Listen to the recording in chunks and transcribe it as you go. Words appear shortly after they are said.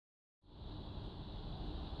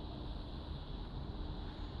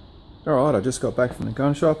Alright, I just got back from the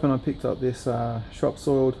gun shop and I picked up this shop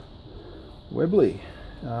soiled Webley.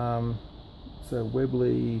 It's a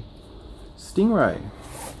Webley Stingray.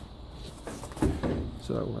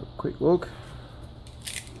 So we'll have a quick look.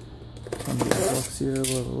 Under the box here,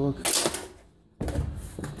 we'll have a look.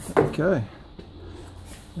 Okay.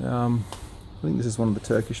 I think this is one of the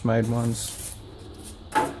Turkish made ones.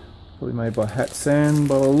 Probably made by Hatsan.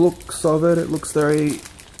 By the looks of it, it looks very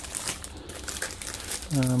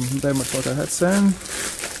much like a Hatsan.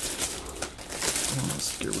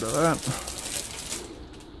 Let's get rid of that.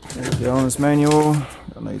 There's the owner's manual.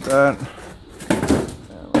 Don't need that.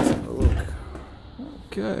 Now let's have a look.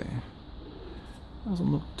 Okay.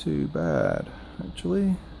 Doesn't look too bad,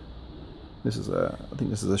 actually. This is I think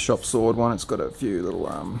this is a shop sword one. It's got a few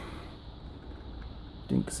little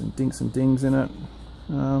dinks and dings in it.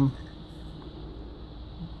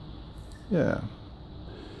 Yeah.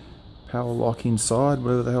 Power lock inside,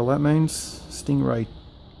 whatever the hell that means. Stingray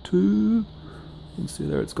 2. You can see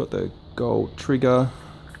there it's got the gold trigger.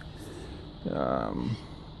 We have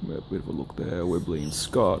a bit of a look there, Webley and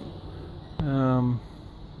Scott.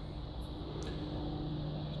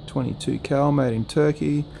 22 cal, made in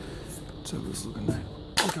Turkey. So let's look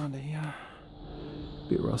under here.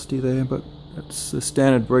 Bit rusty there, but that's the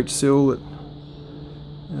standard breech seal that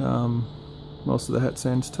most of the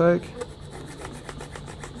Hatsans take.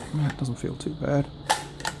 It doesn't feel too bad.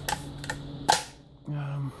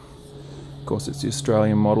 Of course, it's the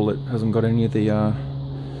Australian model. It hasn't got any of the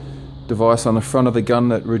device on the front of the gun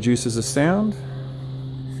that reduces the sound.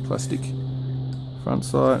 Plastic front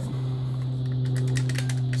sight.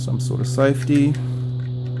 Some sort of safety.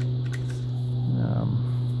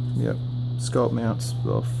 Yep, scope mounts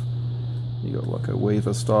off. You got like a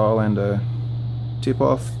weaver style and a tip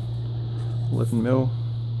off. 11mm.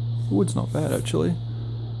 The wood's not bad actually.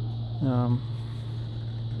 Some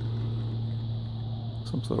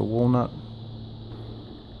sort of walnut.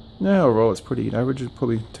 Yeah, overall it's pretty average. You'd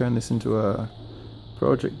probably turn this into a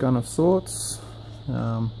project gun of sorts.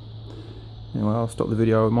 Anyway, I'll stop the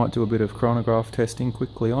video. I might do a bit of chronograph testing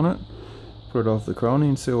quickly on it. Put it off the chrono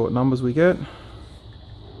and see what numbers we get.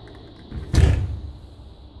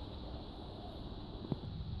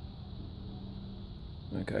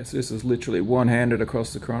 Okay, so this is literally one-handed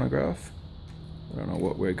across the chronograph. I don't know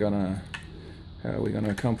what how we're gonna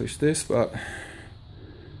accomplish this, but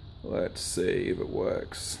let's see if it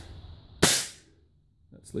works.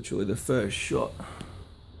 That's literally the first shot.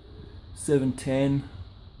 710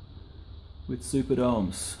 with super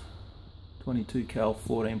domes. 22 cal,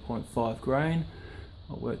 14.5 grain.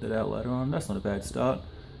 I'll work that out later on. That's not a bad start.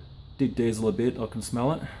 Did diesel a bit, I can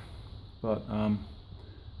smell it, but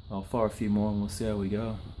I'll fire a few more and we'll see how we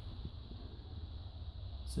go.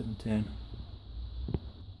 710.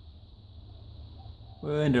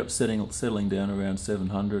 We ended up settling down around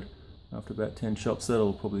 700. After about 10 shots,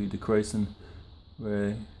 that'll probably decrease, and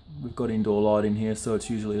where we've got indoor light in here, so it's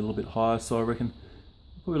usually a little bit higher. So I reckon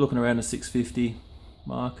probably looking around the 650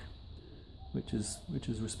 mark, which is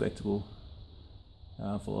respectable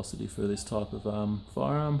velocity for this type of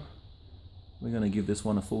firearm. We're going to give this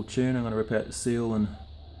one a full tune. I'm going to rip out the seal and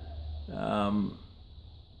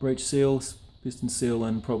breech seal, piston seal,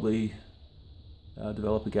 and probably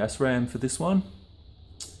develop a gas ram for this one.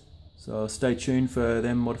 So stay tuned for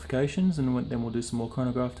them modifications, and then we'll do some more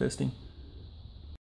chronograph testing.